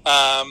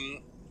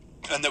 and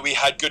that we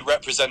had good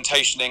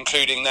representation,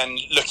 including then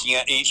looking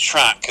at each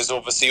track, because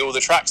obviously all the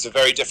tracks are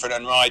very different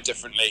and ride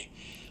differently,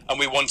 and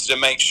we wanted to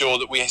make sure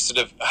that we sort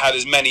of had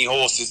as many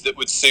horses that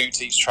would suit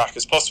each track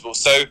as possible.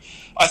 So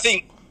I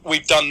think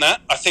we've done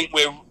that. I think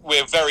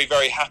we're very,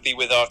 very happy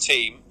with our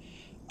team.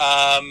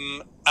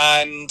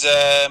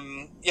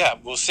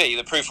 We'll see.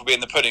 The proof will be in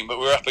the pudding, but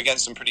we're up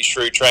against some pretty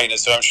shrewd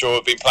trainers, so I'm sure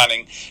we've been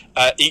planning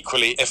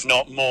equally, if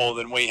not more,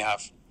 than we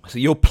have. So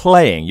your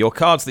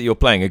cards that you're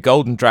playing are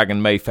Golden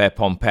Dragon, Mayfair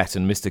Pompette,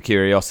 and Mr.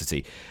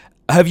 Curiosity.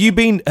 Have you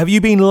been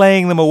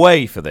laying them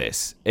away for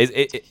this? Is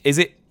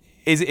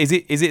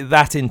it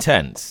that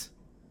intense?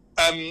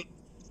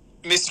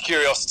 Mr.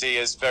 Curiosity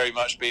has very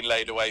much been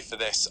laid away for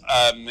this.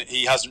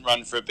 He hasn't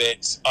run for a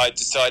bit. I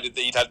decided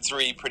that he'd had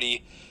 3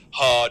 pretty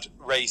hard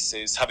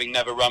races, having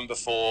never run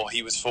before.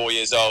 He was 4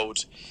 years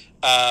old,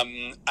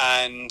 and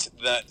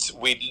that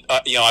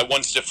I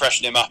wanted to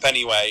freshen him up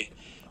anyway.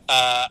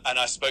 And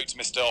I spoke to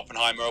Mr.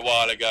 Oppenheimer a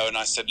while ago, and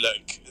I said,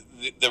 look,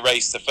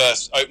 the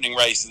first opening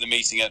race of the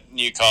meeting at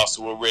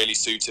Newcastle will really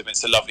suit him.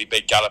 It's a lovely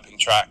big galloping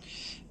track.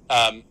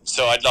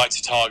 So I'd like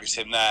to target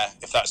him there,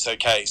 if that's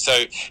okay.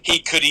 So he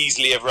could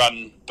easily have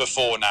run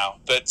before now,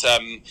 but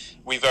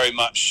we very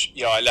much,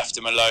 I left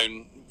him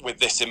alone with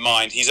this in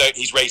mind.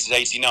 He's rated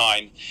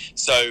 89,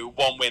 so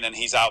 1 win and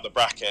he's out the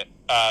bracket.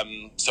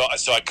 So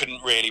I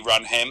couldn't really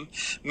run him.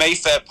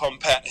 Mayfair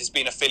Pompette has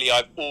been a filly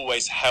I've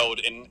always held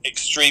in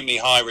extremely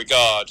high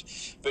regard,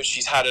 but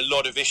she's had a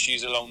lot of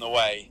issues along the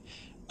way.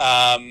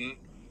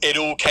 It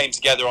all came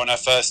together on her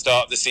first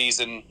start of the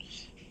season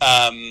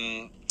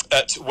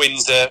at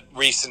Windsor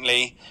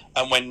recently,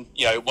 and when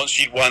once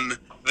she'd won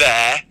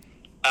there,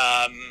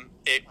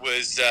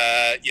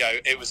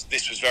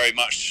 this was very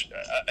much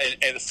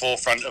in the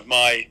forefront of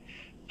my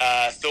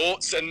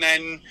thoughts. And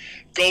then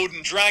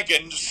Golden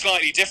Dragon,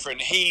 slightly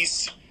different. He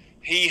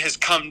has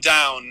come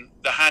down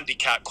the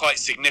handicap quite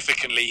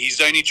significantly.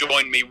 He's only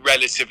joined me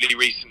relatively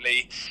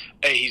recently.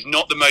 He's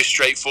not the most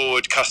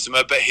straightforward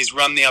customer, but his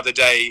run the other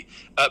day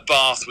at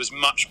Bath was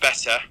much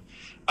better.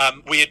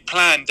 We had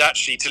planned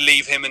actually to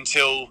leave him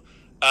until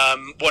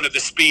one of the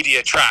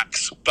speedier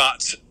tracks,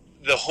 but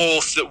the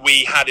horse that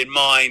we had in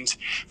mind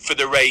for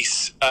the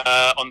race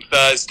on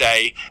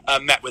Thursday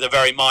met with a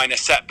very minor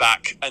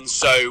setback, and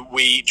so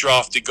we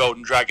drafted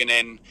Golden Dragon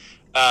in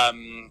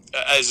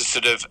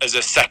as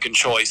a second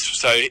choice.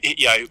 So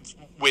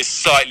we're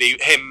slightly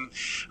him.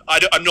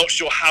 I'm not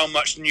sure how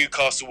much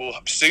Newcastle will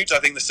suit. I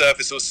think the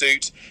surface will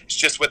suit. It's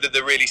just whether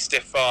the really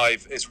stiff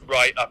 5 is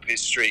right up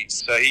his street.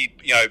 So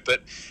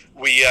but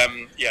we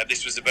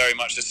this was very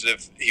much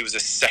he was a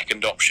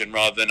second option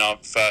rather than our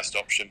first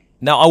option.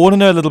 Now, I want to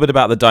know a little bit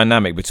about the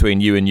dynamic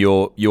between you and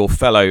your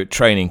fellow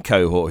training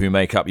cohort who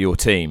make up your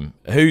team.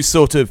 Who's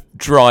sort of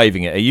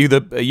driving it? Are you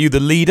the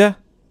leader?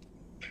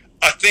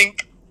 I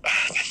think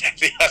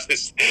the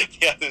others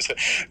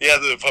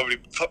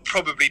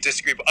probably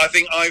disagree, but I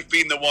think I've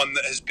been the one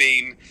that has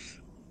been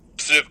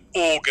sort of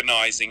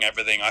organising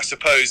everything, I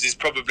suppose, is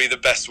probably the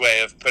best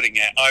way of putting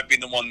it. I've been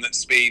the one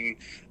that's been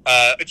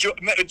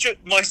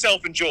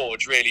myself and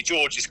George, really.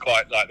 George is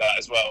quite like that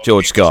as well.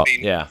 George Scott,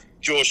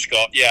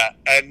 yeah.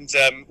 And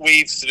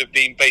we've sort of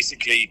been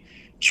basically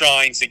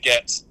trying to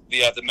get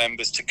the other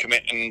members to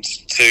commit and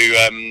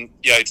to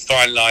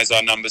finalise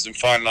our numbers and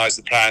finalise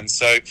the plans.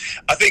 So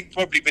I think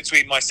probably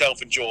between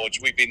myself and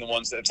George, we've been the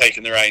ones that have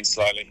taken the reins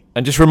slightly.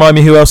 And just remind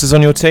me who else is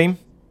on your team?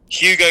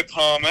 Hugo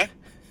Palmer,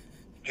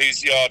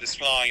 whose yard is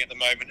flying at the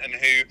moment, and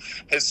who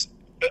has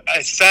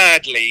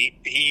sadly,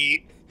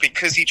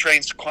 because he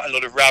trains quite a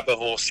lot of Rabba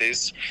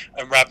horses,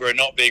 and Rabba are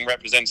not being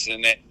represented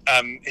in it,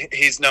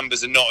 his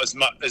numbers are not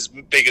as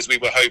big as we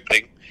were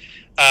hoping.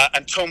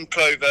 And Tom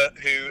Clover,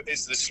 who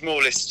is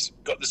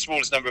got the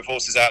smallest number of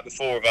horses out of the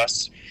four of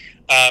us,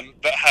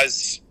 but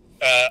has,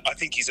 I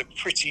think he's a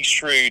pretty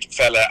shrewd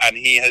fella, and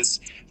he has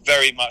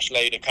very much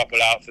laid a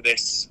couple out for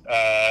this,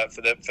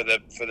 for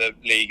the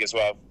league as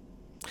well.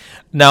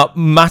 Now,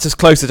 matters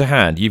closer to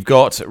hand. You've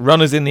got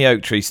runners in the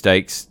Oak Tree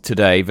Stakes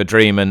today,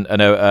 Vadream and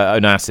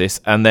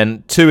Onassis, and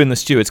then two in the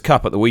Stewards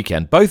Cup at the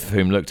weekend, both of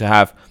whom look to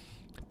have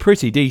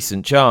pretty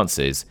decent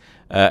chances.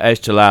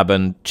 Ejjalab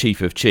and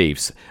Chief of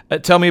Chiefs.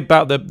 Tell me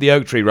about the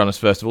Oak Tree runners,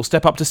 first of all.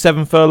 Step up to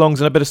 7 furlongs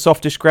and a bit of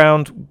softish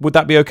ground. Would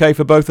that be okay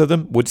for both of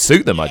them? Would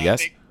suit them, I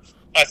guess.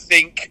 I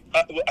think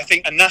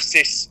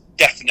Onassis,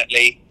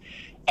 definitely.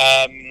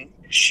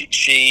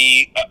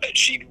 She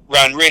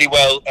ran really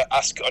well at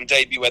Ascot on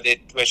debut,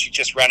 where she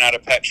just ran out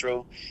of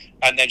petrol,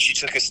 and then she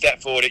took a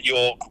step forward at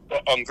York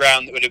on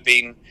ground that would have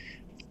been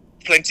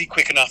plenty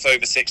quick enough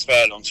over 6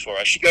 furlongs for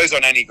her. She goes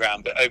on any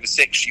ground, but over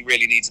 6 she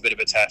really needs a bit of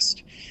a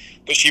test.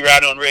 But she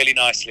ran on really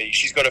nicely.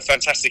 She's got a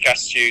fantastic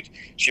attitude.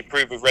 She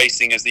improved with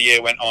racing as the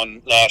year went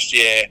on last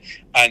year,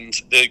 and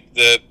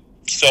the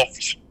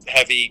soft,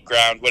 heavy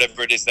ground,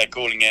 whatever it is they're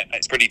calling it,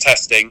 it's pretty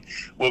testing,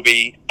 will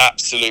be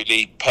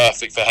absolutely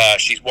perfect for her.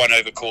 She's won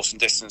over course and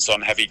distance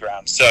on heavy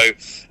ground. So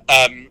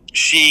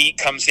she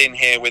comes in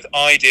here with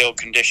ideal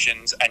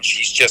conditions, and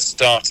she's just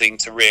starting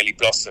to really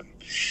blossom.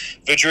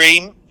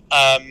 Vadream,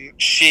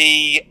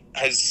 she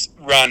has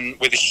run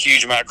with a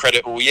huge amount of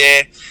credit all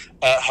year.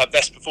 Her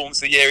best performance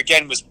of the year,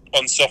 again, was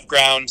on soft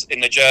ground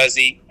in the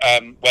Jersey,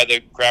 where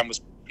the ground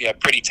was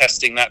pretty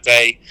testing that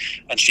day,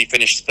 and she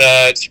finished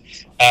 3rd.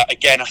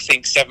 Again, I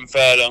think 7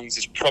 furlongs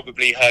is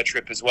probably her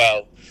trip as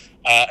well,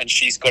 and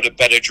she's got a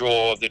better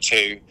draw of the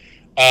two.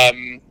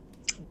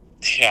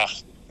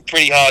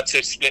 Pretty hard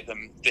to split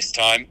them this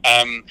time.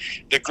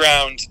 The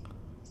ground,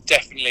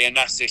 definitely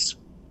Onassis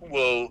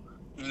will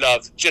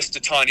love just a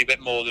tiny bit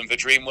more than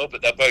Vadream will,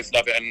 but they'll both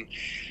love it. And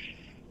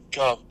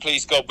God,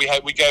 please God, we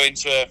hope we go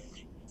into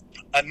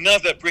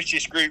another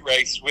British group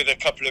race with a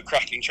couple of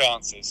cracking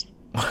chances.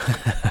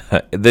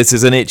 This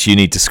is an itch you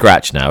need to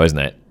scratch now, isn't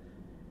it?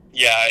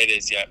 Yeah, it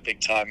is. Yeah, big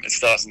time. It's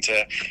starting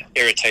to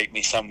irritate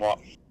me somewhat.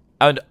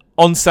 And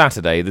on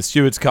Saturday, the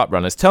Stewards Cup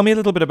runners. Tell me a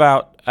little bit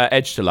about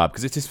Ejjalab,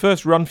 because it's his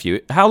first run for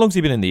you. How long's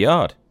he been in the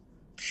yard?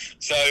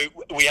 So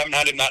we haven't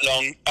had him that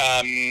long.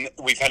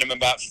 We've had him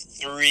about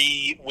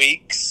 3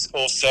 weeks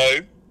or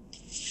so.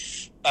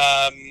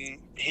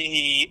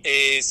 He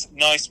is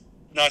nice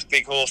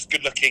big horse,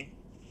 good looking.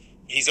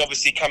 He's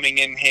obviously coming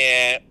in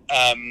here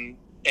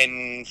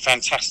in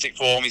fantastic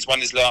form. He's won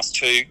his last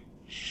 2.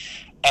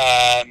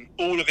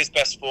 All of his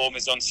best form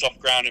is on soft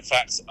ground. In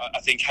fact, I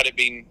think had it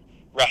been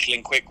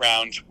rattling quick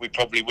ground, we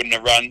probably wouldn't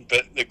have run,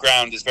 but the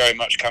ground has very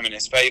much come in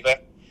his favour.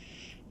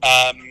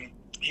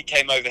 He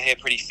came over here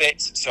pretty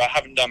fit, so I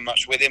haven't done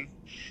much with him.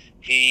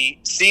 He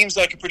seems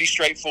like a pretty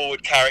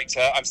straightforward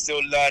character. I'm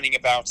still learning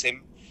about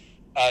him.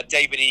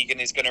 David Egan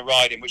is going to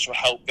ride him, which will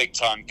help big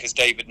time, because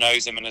David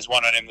knows him and has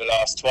won on him the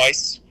last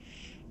twice.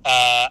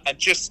 And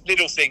just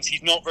little things.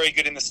 He's not very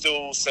good in the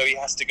stalls, so he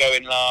has to go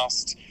in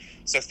last.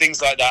 So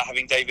things like that,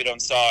 having David on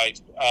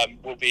side,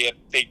 will be a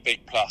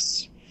big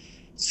plus.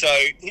 So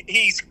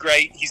he's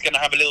great. He's going to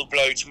have a little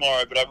blow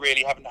tomorrow, but I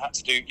really haven't had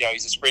to do,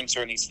 he's a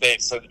sprinter and he's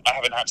fit, so I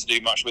haven't had to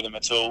do much with him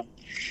at all.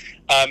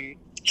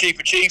 Chief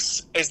of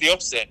Chiefs is the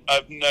opposite.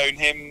 I've known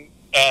him,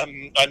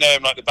 I know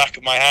him like the back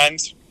of my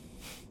hand.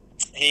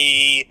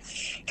 He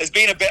has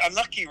been a bit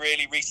unlucky,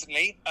 really,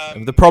 recently.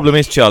 The problem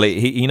is, Charlie,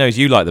 he knows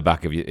you like the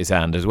back of his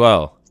hand as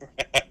well.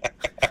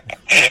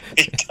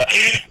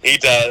 He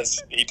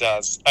does,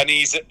 and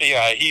he's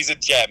a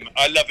gem.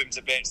 I love him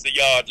to bits. The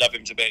yard love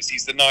him to bits.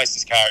 He's the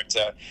nicest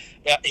character.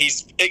 Yeah,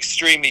 he's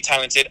extremely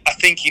talented. I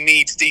think he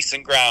needs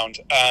decent ground,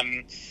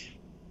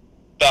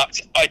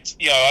 but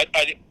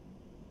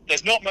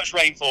there's not much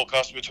rain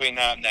forecast between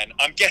now and then.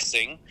 I'm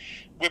guessing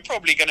we're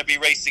probably going to be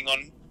racing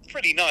on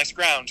pretty nice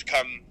ground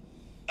come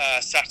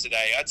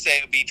Saturday. I'd say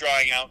it'll be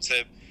drying out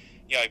to,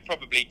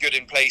 probably good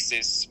in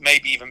places,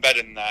 maybe even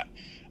better than that.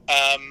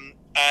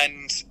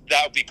 and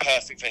that would be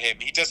perfect for him.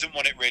 He doesn't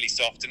want it really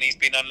soft, and he's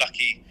been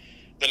unlucky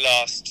the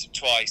last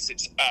twice.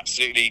 It's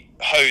absolutely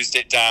hosed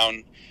it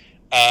down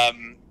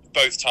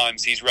both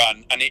times he's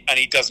run, and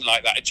he doesn't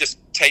like that. It just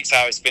takes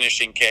out his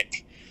finishing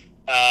kick.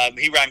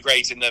 He ran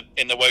great in the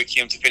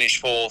Wokingham to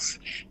finish fourth,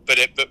 but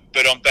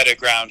on better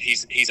ground,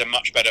 he's a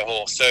much better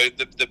horse. So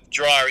the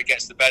drier it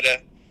gets, the better.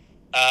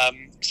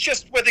 It's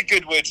just whether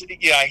Goodwood,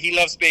 he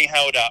loves being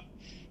held up,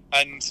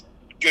 and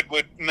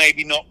Goodwood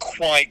maybe not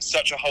quite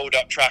such a hold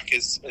up track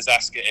as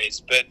Ascot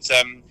is, but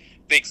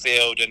big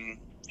field, and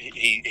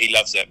he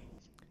loves it.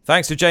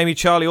 Thanks to Jamie,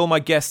 Charlie, all my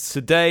guests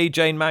today.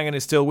 Jane Mangan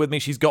is still with me.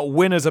 She's got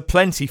winners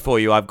aplenty for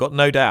you, I've got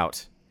no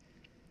doubt.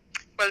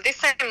 Well, this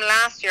time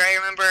last year, I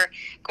remember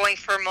going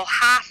for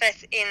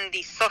Mohafet in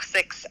the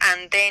Sussex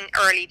and then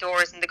early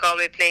doors in the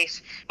Galway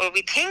Plate. Well,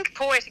 we think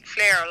Poetic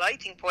Flare, or I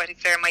think Poetic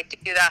Flare might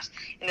do that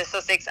in the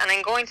Sussex, and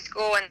I'm going to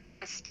go and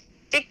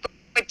stick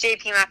with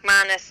JP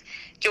McManus,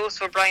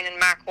 Joseph O'Brien and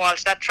Mark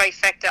Walsh, that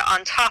trifecta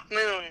on Top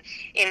Moon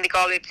in the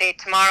Galway Plate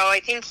tomorrow. I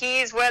think he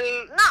is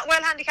not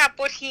well handicapped,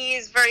 but he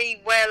is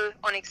very well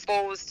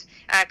unexposed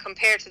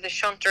compared to the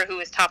shunter who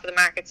is top of the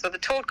market. So the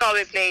Tote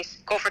Galway Plate,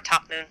 go for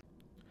Top Moon.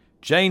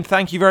 Jane,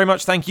 thank you very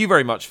much. Thank you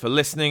very much for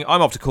listening.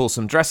 I'm off to call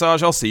some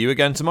dressage. I'll see you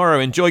again tomorrow.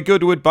 Enjoy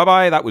Goodwood.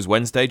 Bye-bye. That was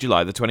Wednesday,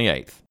 July the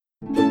 28th.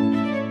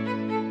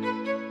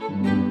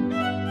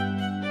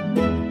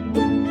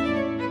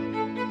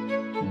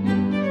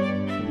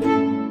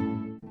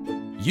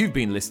 You've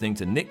been listening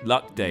to Nick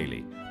Luck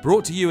Daily,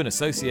 brought to you in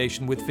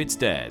association with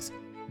FitzDares,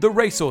 the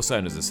Racehorse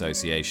Owners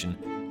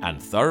Association,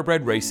 and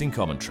Thoroughbred Racing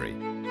Commentary.